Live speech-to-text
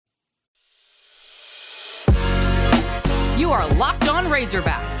are Locked On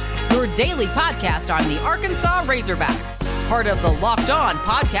Razorbacks, your daily podcast on the Arkansas Razorbacks, part of the Locked On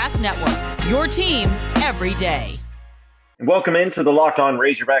Podcast Network, your team every day. Welcome into the Locked On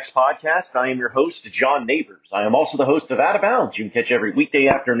Razorbacks podcast. I am your host, John Neighbors. I am also the host of Out of Bounds. You can catch every weekday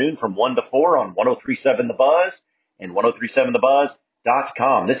afternoon from 1 to 4 on 103.7 The Buzz and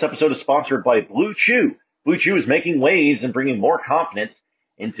 103.7thebuzz.com. This episode is sponsored by Blue Chew. Blue Chew is making waves and bringing more confidence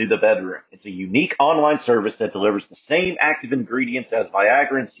into the bedroom. It's a unique online service that delivers the same active ingredients as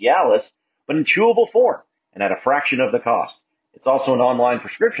Viagra and Cialis, but in chewable form and at a fraction of the cost. It's also an online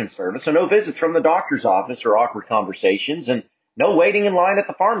prescription service, so no visits from the doctor's office or awkward conversations, and no waiting in line at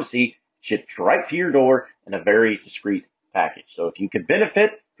the pharmacy. Shipped right to your door in a very discreet package. So if you could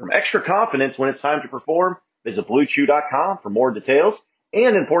benefit from extra confidence when it's time to perform, visit BlueChew.com for more details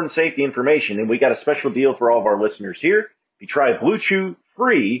and important safety information. And we got a special deal for all of our listeners here. If you try Blue Chew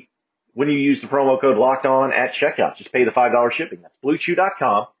free when you use the promo code Locked On at checkout, just pay the $5 shipping. That's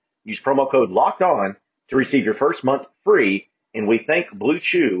BlueChew.com. Use promo code Locked On to receive your first month free. And we thank Blue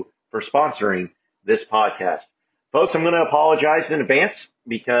Chew for sponsoring this podcast. Folks, I'm going to apologize in advance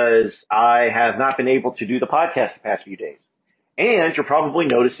because I have not been able to do the podcast the past few days. And you're probably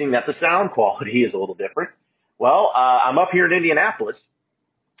noticing that the sound quality is a little different. Well, I'm up here in Indianapolis.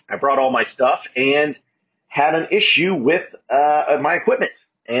 I brought all my stuff and had an issue with my equipment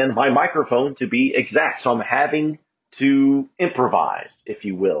and my microphone, to be exact. So I'm having to improvise, if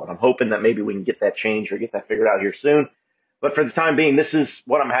you will. And I'm hoping that maybe we can get that changed or get that figured out here soon. But for the time being, this is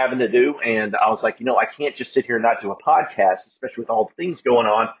what I'm having to do. And I was like, I can't just sit here and not do a podcast, especially with all the things going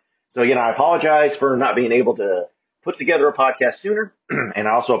on. So, I apologize for not being able to put together a podcast sooner. And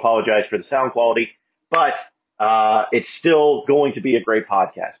I also apologize for the sound quality. But it's still going to be a great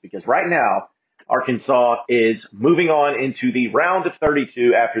podcast because right now, Arkansas is moving on into the round of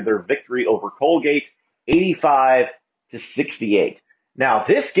 32 after their victory over Colgate, 85-68. Now,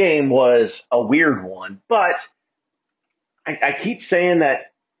 this game was a weird one, but I keep saying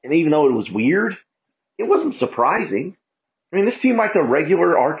that, and even though it was weird, it wasn't surprising. I mean, this seemed like a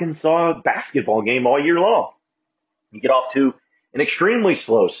regular Arkansas basketball game all year long. You get off to an extremely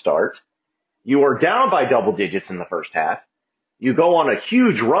slow start. You are down by double digits in the first half. You go on a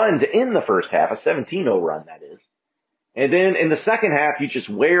huge run to end the first half, a 17-0 run, that is. And then in the second half, you just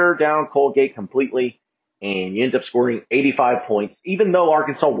wear down Colgate completely, and you end up scoring 85 points. Even though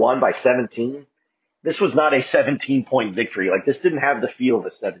Arkansas won by 17, this was not a 17-point victory. Like, this didn't have the feel of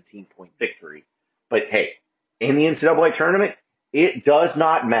a 17-point victory. But, hey, in the NCAA tournament, it does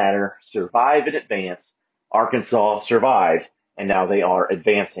not matter. Survive and advance. Arkansas survived, and now they are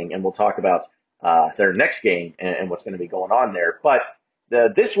advancing. And we'll talk about their next game and what's going to be going on there. But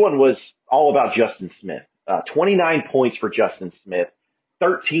this one was all about Justin Smith. 29 points for Justin Smith,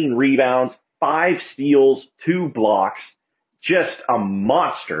 13 rebounds, 5 steals, 2 blocks. Just a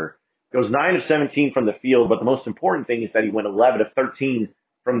monster. Goes 9 of 17 from the field, but the most important thing is that he went 11 of 13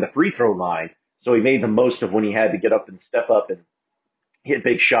 from the free throw line. So he made the most of when he had to get up and step up and hit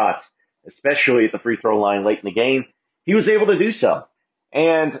big shots, especially at the free throw line late in the game. He was able to do so.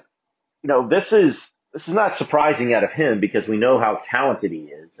 And, this is not surprising out of him because we know how talented he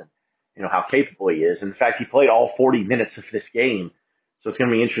is and, how capable he is. In fact, he played all 40 minutes of this game. So it's going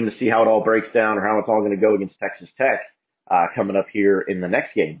to be interesting to see how it all breaks down or how it's all going to go against Texas Tech. Coming up here in the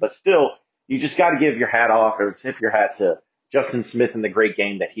next game. But still, you just got to give your hat off or tip your hat to Justin Smith and the great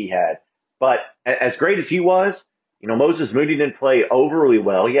game that he had. But as great as he was, Moses Moody didn't play overly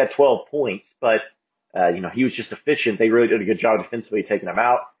well. He had 12 points, but, he was just efficient. They really did a good job defensively taking him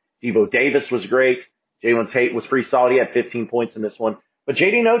out. Devo Davis was great. Jalen Tate was pretty solid. He had 15 points in this one. But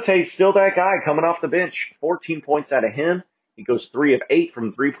J.D. Notae is still that guy coming off the bench. 14 points out of him. He goes 3 of 8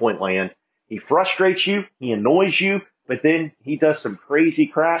 from three-point land. He frustrates you. He annoys you. But then he does some crazy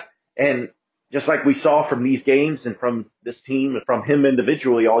crap. And just like we saw from these games and from this team and from him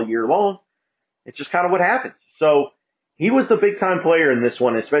individually all year long, it's just kind of what happens. So he was the big-time player in this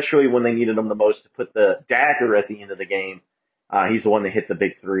one, especially when they needed him the most to put the dagger at the end of the game. He's the one that hit the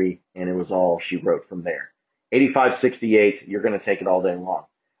big three, and it was all she wrote from there. 85-68, you're going to take it all day long.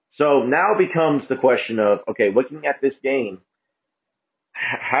 So now becomes the question of, okay, looking at this game,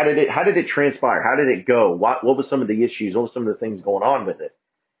 how did it transpire? How did it go? What was some of the issues? What were some of the things going on with it?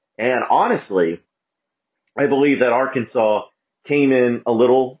 And honestly, I believe that Arkansas came in a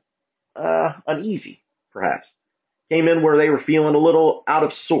little uneasy, perhaps. Came in where they were feeling a little out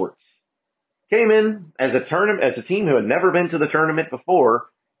of sorts. Came in as a team who had never been to the tournament before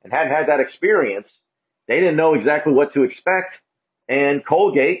and hadn't had that experience. They didn't know exactly what to expect. And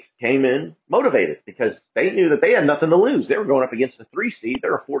Colgate came in motivated because they knew that they had nothing to lose. They were going up against the 3 seed.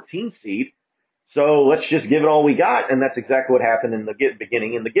 They're a 14 seed. So let's just give it all we got. And that's exactly what happened in the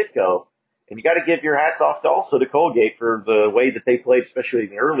beginning, in the get-go. And you got to give your hats off to also to Colgate for the way that they played, especially in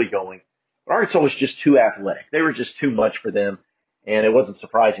the early going. But Arkansas was just too athletic. They were just too much for them. And it wasn't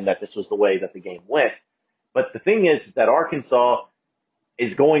surprising that this was the way that the game went. But the thing is that Arkansas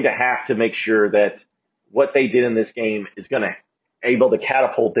is going to have to make sure that what they did in this game is going to able to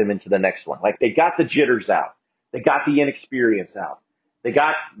catapult them into the next one. Like, they got the jitters out. They got the inexperience out. They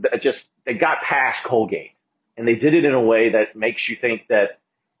got past Colgate. And they did it in a way that makes you think that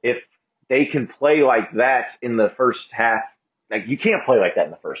if they can play like that in the first half, like, you can't play like that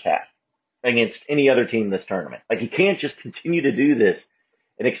in the first half against any other team in this tournament. Like, you can't just continue to do this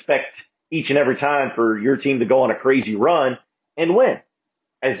and expect each and every time for your team to go on a crazy run and win.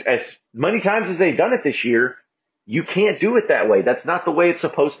 As many times as they've done it this year, you can't do it that way. That's not the way it's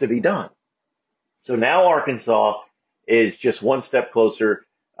supposed to be done. So now Arkansas is just one step closer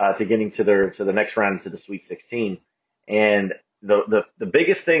to getting to the next round, into the Sweet 16. And the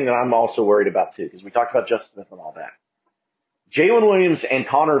biggest thing that I'm also worried about too, because we talked about Justice Smith and all that, Jalen Williams and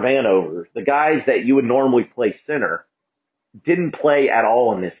Connor Vanover, the guys that you would normally play center, didn't play at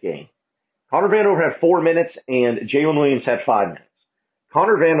all in this game. Connor Vanover had 4 minutes and Jalen Williams had 5 minutes.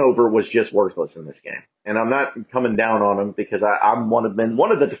 Connor Vanover was just worthless in this game. And I'm not coming down on him because I'm one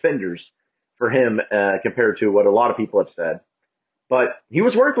of the defenders for him compared to what a lot of people have said. But he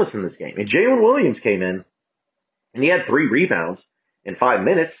was worthless in this game. And Jalen Williams came in and he had 3 rebounds in 5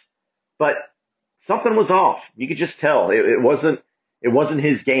 minutes, but something was off. You could just tell it wasn't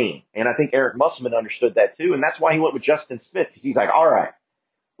his game. And I think Eric Musselman understood that too. And that's why he went with Justin Smith, because he's like, all right,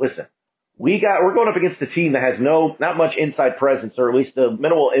 listen, we're going up against a team that has not much inside presence, or at least the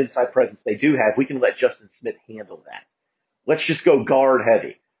minimal inside presence they do have. We can let Justin Smith handle that. Let's just go guard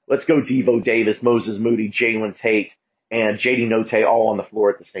heavy. Let's go Devo Davis, Moses Moody, Jalen Tate, and JD Notae all on the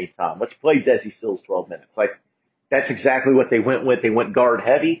floor at the same time. Let's play Desi Sills 12 minutes. Like, that's exactly what they went with. They went guard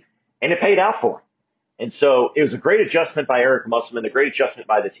heavy, and it paid out for them. And so it was a great adjustment by Eric Musselman, a great adjustment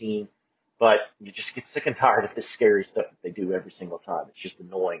by the team, but you just get sick and tired of this scary stuff that they do every single time. It's just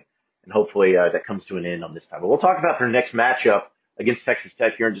annoying. And hopefully that comes to an end on this time. But we'll talk about their next matchup against Texas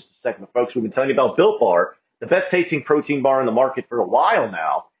Tech here in just a second. But folks, we've been telling you about Built Bar, the best tasting protein bar in the market for a while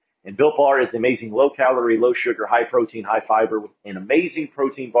now. And Built Bar is the amazing low-calorie, low-sugar, high-protein, high-fiber, with an amazing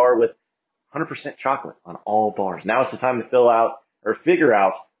protein bar with 100% chocolate on all bars. Now it's the time to figure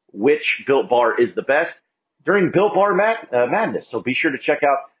out which Built Bar is the best during Built Bar Madness. So be sure to check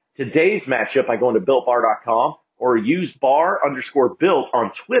out today's matchup by going to BuiltBar.com or use bar_built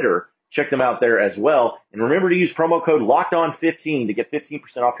on Twitter. Check them out there as well. And remember to use promo code LOCKEDON15 to get 15%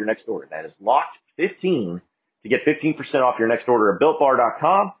 off your next order. That is LOCKED15 to get 15% off your next order at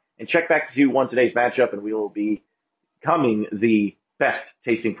BuiltBar.com. And check back to see who won today's matchup, and we will be becoming the best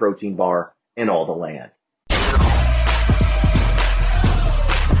tasting protein bar in all the land.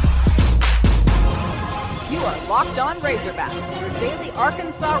 You are Locked On Razorbacks, your daily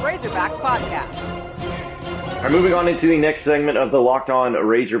Arkansas Razorbacks podcast. All right, moving on into the next segment of the Locked On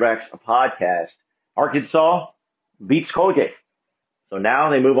Razorbacks podcast. Arkansas beats Colgate. So now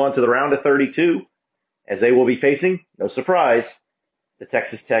they move on to the round of 32, as they will be facing, no surprise, the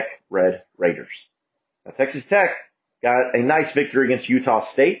Texas Tech Red Raiders. Now, Texas Tech got a nice victory against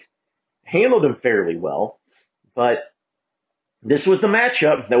Utah State, handled them fairly well, but this was the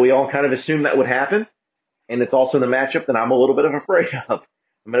matchup that we all kind of assumed that would happen, and it's also the matchup that I'm a little bit afraid of.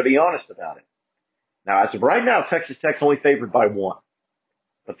 I'm going to be honest about it. Now, as of right now, Texas Tech's only favored by 1,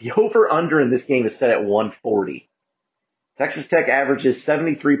 but the over-under in this game is set at 140. Texas Tech averages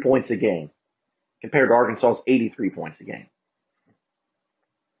 73 points a game compared to Arkansas's 83 points a game.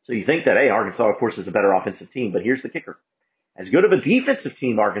 So you think that, hey, Arkansas, of course, is a better offensive team, but here's the kicker. As good of a defensive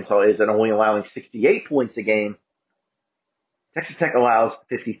team Arkansas is at only allowing 68 points a game, Texas Tech allows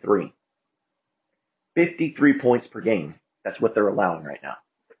 53. 53 points per game. That's what they're allowing right now.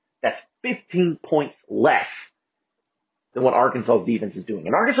 That's 15 points less than what Arkansas's defense is doing.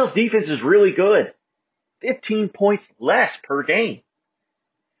 And Arkansas's defense is really good. 15 points less per game.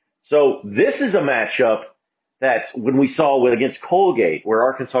 So this is a matchup that when we saw against Colgate, where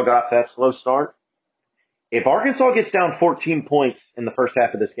Arkansas got off that slow start, if Arkansas gets down 14 points in the first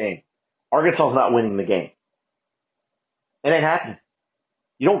half of this game, Arkansas's not winning the game. It ain't happening.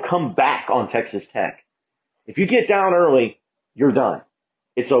 You don't come back on Texas Tech. If you get down early, you're done.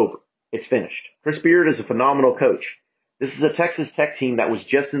 It's over. It's finished. Chris Beard is a phenomenal coach. This is a Texas Tech team that was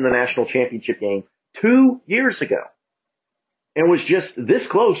just in the national championship game 2 years ago and was just this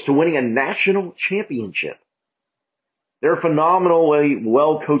close to winning a national championship. They're a phenomenally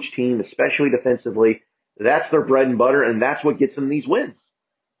well-coached team, especially defensively. That's their bread and butter, and that's what gets them these wins.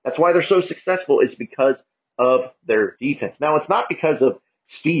 That's why they're so successful, is because of their defense. Now, it's not because of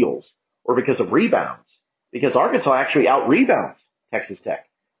steals or because of rebounds, because Arkansas actually out-rebounds Texas Tech.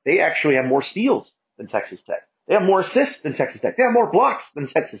 They actually have more steals than Texas Tech. They have more assists than Texas Tech. They have more blocks than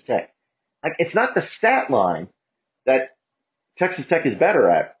Texas Tech. Like, it's not the stat line that Texas Tech is better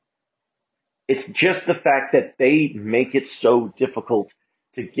at. It's just the fact that they make it so difficult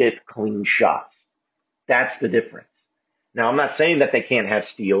to get clean shots. That's the difference. Now, I'm not saying that they can't have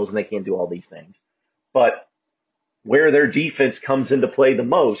steals and they can't do all these things, but where their defense comes into play the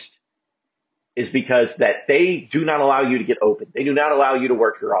most is because that they do not allow you to get open. They do not allow you to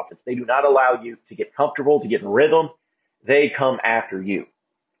work your offense. They do not allow you to get comfortable, to get in rhythm. They come after you.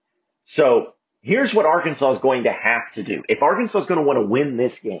 So here's what Arkansas is going to have to do. If Arkansas is going to want to win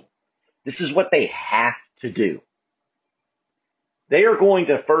this game, this is what they have to do. They are going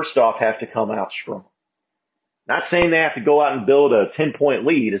to, first off, have to come out strong. Not saying they have to go out and build a 10-point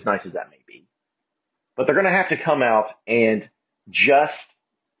lead, as nice as that may be. But they're going to have to come out and just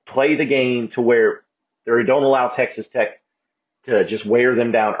play the game to where they don't allow Texas Tech to just wear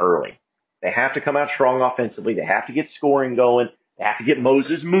them down early. They have to come out strong offensively. They have to get scoring going. They have to get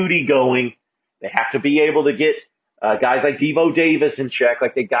Moses Moody going. They have to be able to get guys like Devo Davis in check.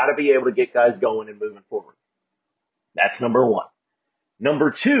 Like, they got to be able to get guys going and moving forward. That's number one. Number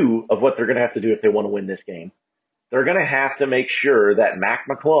two of what they're going to have to do if they want to win this game, they're going to have to make sure that Mac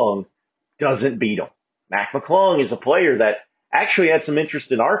McClung doesn't beat them. Mac McClung is a player that actually had some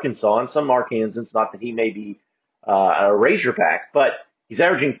interest in Arkansas and some Arkansans. Not that he may be a Razorback, but he's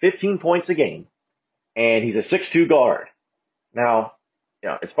averaging 15 points a game, and he's a 6'2" guard. Now, you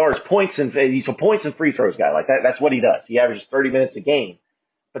know, as far as points, and he's a points and free throws guy. Like that, that's what he does. He averages 30 minutes a game.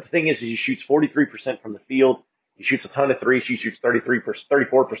 But the thing is he shoots 43% from the field. He shoots a ton of threes. He shoots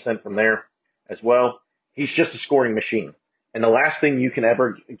 34% from there as well. He's just a scoring machine. And the last thing you can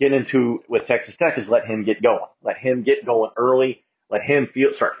ever get into with Texas Tech is let him get going. Let him get going early. Let him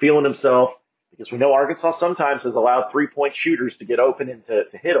start feeling himself. Because we know Arkansas sometimes has allowed 3-point shooters to get open and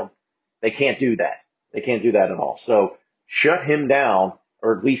to hit them. They can't do that. They can't do that at all. So shut him down,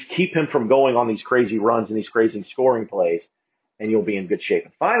 or at least keep him from going on these crazy runs and these crazy scoring plays, and you'll be in good shape.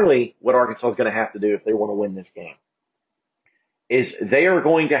 And finally, what Arkansas is going to have to do if they want to win this game is they are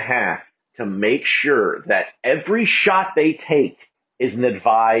going to have to make sure that every shot they take is an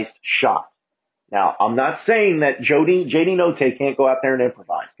advised shot. Now, I'm not saying that JD Notae can't go out there and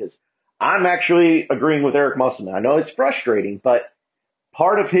improvise, because I'm actually agreeing with Eric Musselman. I know it's frustrating, but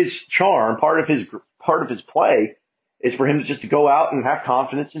part of his charm, part of his play is for him to just go out and have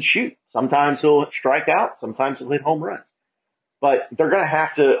confidence and shoot. Sometimes he'll strike out. Sometimes he'll hit home runs. But they're going to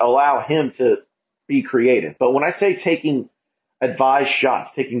have to allow him to be creative. But when I say taking advised shots,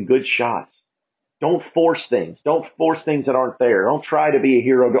 taking good shots, don't force things. Don't force things that aren't there. Don't try to be a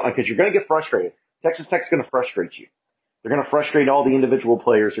hero, because you're going to get frustrated. Texas Tech's going to frustrate you. They're going to frustrate all the individual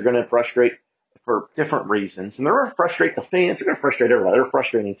players. They're going to frustrate for different reasons. And they're going to frustrate the fans. They're going to frustrate everybody. They're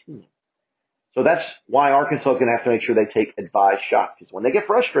frustrating teams. So that's why Arkansas is going to have to make sure they take advised shots. Because when they get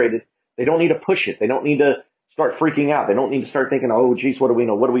frustrated, they don't need to push it. They don't need to start freaking out. They don't need to start thinking, oh, geez, what do we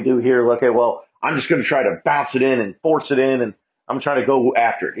know? What do we do here? Okay, well, I'm just going to try to bounce it in and force it in, and I'm trying to go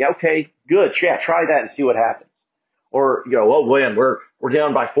after it. Yeah, okay, good. Yeah, try that and see what happens. Or, you know, oh, man, we're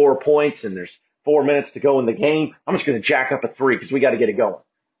down by 4 points and there's 4 minutes to go in the game. I'm just going to jack up a 3 because we got to get it going.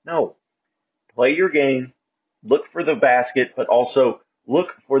 No. Play your game. Look for the basket, but also look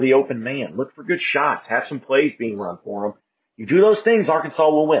for the open man. Look for good shots. Have some plays being run for them. You do those things, Arkansas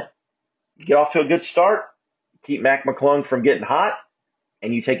will win. You get off to a good start, keep Mac McClung from getting hot,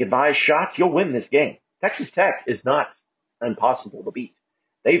 and you take advised shots, you'll win this game. Texas Tech is not impossible to beat.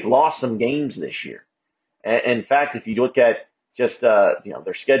 They've lost some games this year. And in fact, if you look at just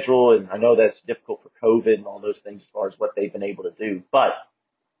their schedule, and I know that's difficult for COVID and all those things as far as what they've been able to do, but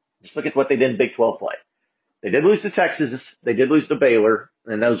just look at what they did in Big 12 play. They did lose to Texas. They did lose to Baylor,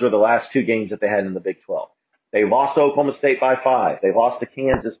 and those were the last 2 games that they had in the Big 12. They lost to Oklahoma State by 5. They lost to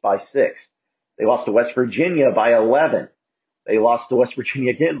Kansas by 6. They lost to West Virginia by 11. They lost to West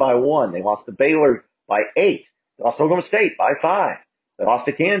Virginia again by 1. They lost to Baylor by 8. They lost to Oklahoma State by 5. They lost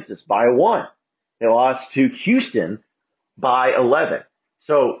to Kansas by 1. They lost to Houston by 11.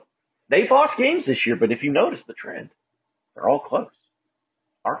 So they've lost games this year, but if you notice the trend, they're all close.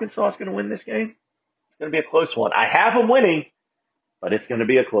 Arkansas is going to win this game. It's going to be a close one. I have them winning, but it's going to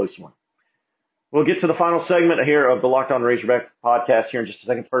be a close one. We'll get to the final segment here of the Locked On Razorback podcast here in just a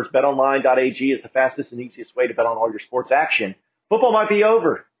second. First, BetOnline.ag is the fastest and easiest way to bet on all your sports action. Football might be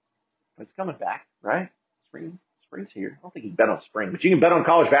over, but it's coming back, right? Spring's here. I don't think you can bet on spring, but you can bet on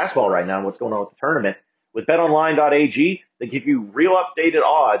college basketball right now and what's going on with the tournament. With betonline.ag, they give you real updated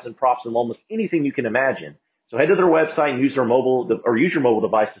odds and props on almost anything you can imagine. So head to their website and use your mobile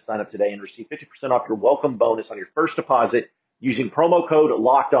device to sign up today and receive 50% off your welcome bonus on your first deposit using promo code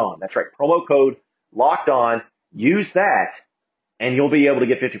Locked On. That's right, promo code Locked On. Use that, and you'll be able to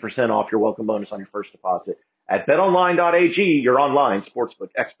get 50% off your welcome bonus on your first deposit at betonline.ag, your online sportsbook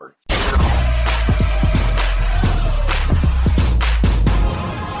experts.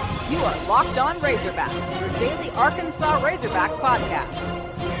 You are Locked On Razorbacks, your daily Arkansas Razorbacks podcast.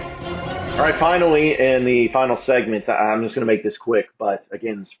 All right, finally, in the final segment, I'm just going to make this quick, but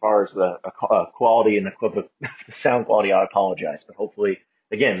again, as far as the quality and the sound quality, I apologize, but hopefully,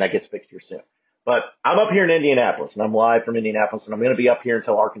 again, that gets fixed here soon. But I'm up here in Indianapolis, and I'm live from Indianapolis, and I'm going to be up here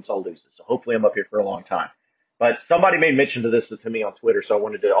until Arkansas loses, so hopefully I'm up here for a long time. But somebody made mention of this to me on Twitter, so I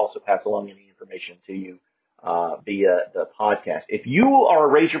wanted to also pass along any information to you via the podcast. If you are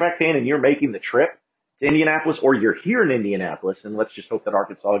a Razorback fan and you're making the trip to Indianapolis, or you're here in Indianapolis, and let's just hope that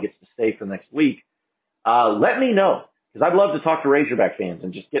Arkansas gets to stay for next week, let me know, because I'd love to talk to Razorback fans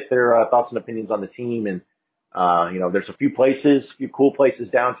and just get their thoughts and opinions on the team. And, there's a few cool places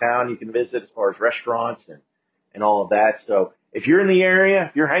downtown you can visit as far as restaurants and all of that. So if you're in the area,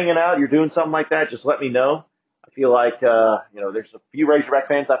 if you're hanging out, you're doing something like that, just let me know. I feel like, there's a few Razorback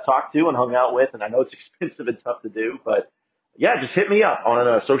fans I've talked to and hung out with, and I know it's expensive and tough to do, but yeah, just hit me up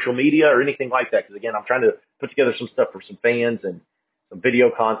on social media or anything like that. Because again, I'm trying to put together some stuff for some fans and some video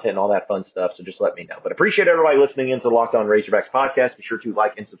content and all that fun stuff. So just let me know. But appreciate everybody listening into the Locked On Razorbacks podcast. Be sure to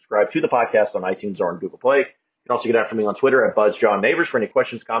like and subscribe to the podcast on iTunes or on Google Play. You can also get after me on Twitter at BuzzJohnNeighbors for any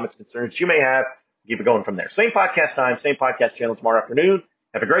questions, comments, concerns you may have. Keep it going from there. Same podcast time, same podcast channel tomorrow afternoon.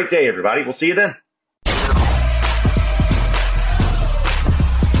 Have a great day, everybody. We'll see you then.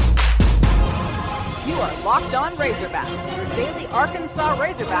 You are Locked On Razorbacks, your daily Arkansas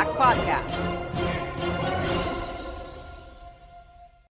Razorbacks podcast.